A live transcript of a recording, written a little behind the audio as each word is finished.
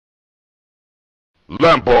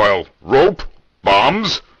Lamp oil, rope,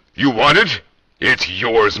 bombs? You want it? It's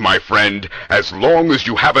yours, my friend, as long as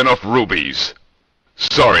you have enough rubies.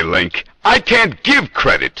 Sorry, Link, I can't give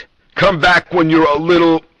credit. Come back when you're a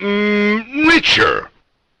little, richer.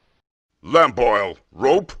 Lamp oil,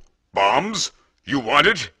 rope, bombs? You want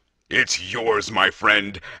it? It's yours, my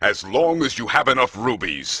friend, as long as you have enough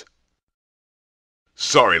rubies.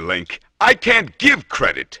 Sorry, Link, I can't give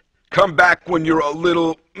credit. Come back when you're a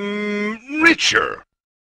little, richer.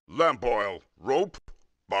 Lamp oil, rope,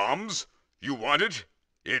 bombs? You want it?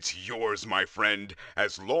 It's yours, my friend,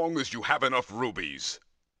 as long as you have enough rubies.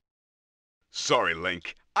 Sorry,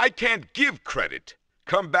 Link, I can't give credit.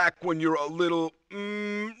 Come back when you're a little,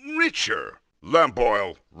 richer. Lamp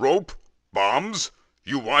oil, rope, bombs?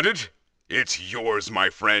 You want it? It's yours, my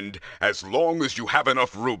friend, as long as you have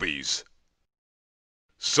enough rubies.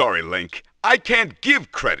 Sorry, Link, I can't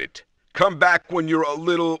give credit. Come back when you're a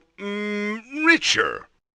little, richer.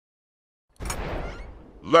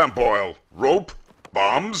 Lamp oil, rope,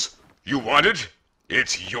 bombs? You want it?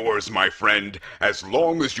 It's yours, my friend, as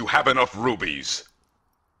long as you have enough rubies.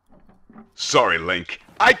 Sorry, Link,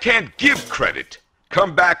 I can't give credit.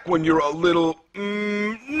 Come back when you're a little,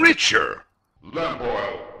 richer. Lamp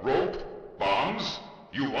oil, rope, bombs?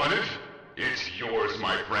 You want it? It's yours,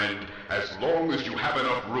 my friend, as long as you have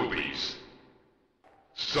enough rubies.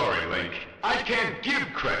 Sorry, Link, I can't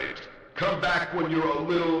give credit. Come back when you're a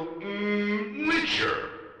little, richer.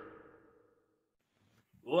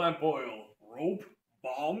 Lamp oil, rope,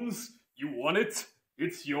 bombs? You want it?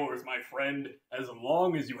 It's yours, my friend, as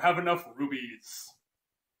long as you have enough rubies.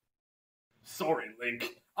 Sorry,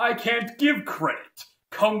 Link, I can't give credit.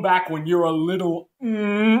 Come back when you're a little,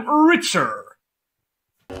 richer.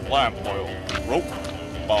 Lamp oil,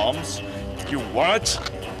 rope, bombs? You want it?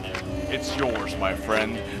 It's yours, my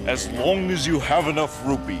friend, as long as you have enough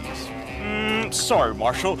rupees. Sorry,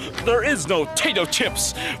 Marshall, there is no tato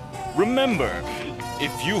chips. Remember,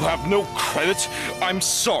 if you have no credit, I'm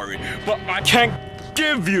sorry, but I can't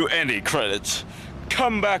give you any credit.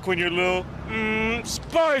 Come back when you're a little,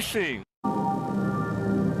 spicy.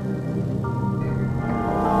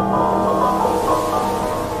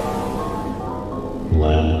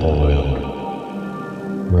 Lamp oil,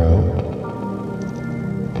 rope,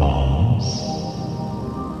 bombs.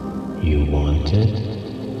 You want it?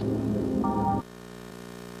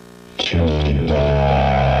 Turn back.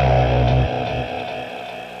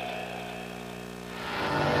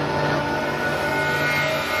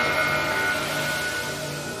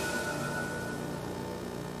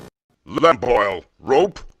 Lamp oil,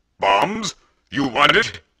 rope, bombs? You want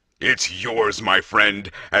it? It's yours, my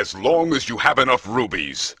friend, as long as you have enough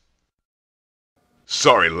rubies.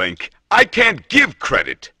 Sorry, Link, I can't give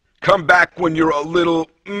credit. Come back when you're a little,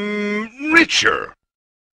 richer.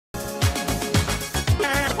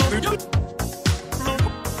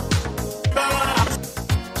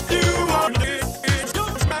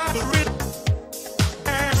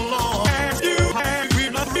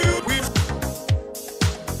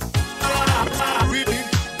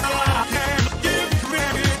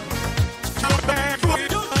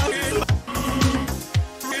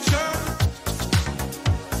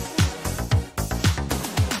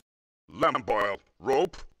 Lamp oil,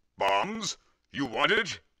 rope, bombs? You want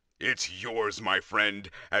it? It's yours, my friend,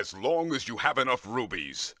 as long as you have enough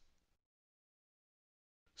rubies.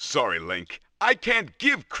 Sorry, Link, I can't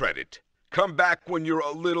give credit. Come back when you're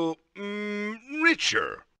a little,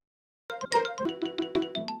 richer.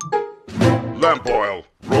 Lamp oil,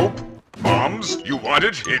 rope, bombs? You want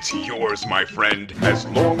it? It's yours, my friend, as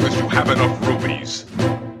long as you have enough rubies.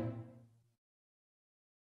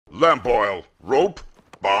 Lamp oil, rope,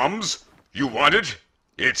 bombs? You want it?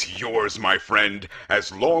 It's yours, my friend,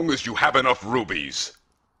 as long as you have enough rubies.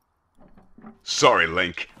 Sorry,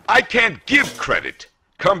 Link, I can't give credit.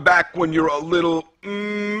 Come back when you're a little,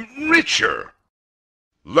 richer.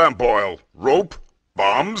 Lamp oil, rope,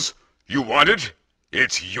 bombs? You want it?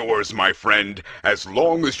 It's yours, my friend, as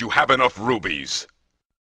long as you have enough rubies.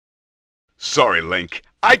 Sorry, Link,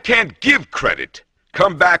 I can't give credit.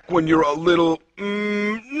 Come back when you're a little,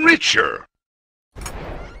 richer.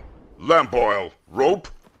 Lamp oil, rope,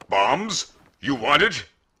 bombs? You want it?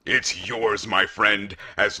 It's yours, my friend,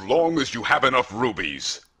 as long as you have enough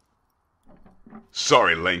rubies.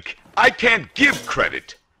 Sorry, Link, I can't give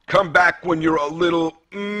credit. Come back when you're a little,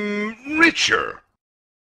 richer.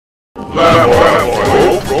 Lamp oil,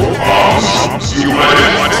 rope, bombs? You want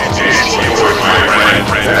it? It's yours, my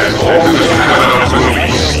friend, as long as you have enough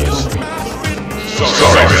rubies.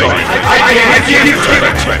 Sorry, Link, I can't give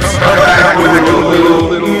credit. Come back when you're a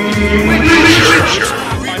little, richer.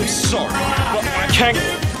 I'm sorry, but I can't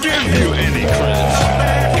give you any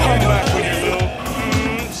credit. Come back when you're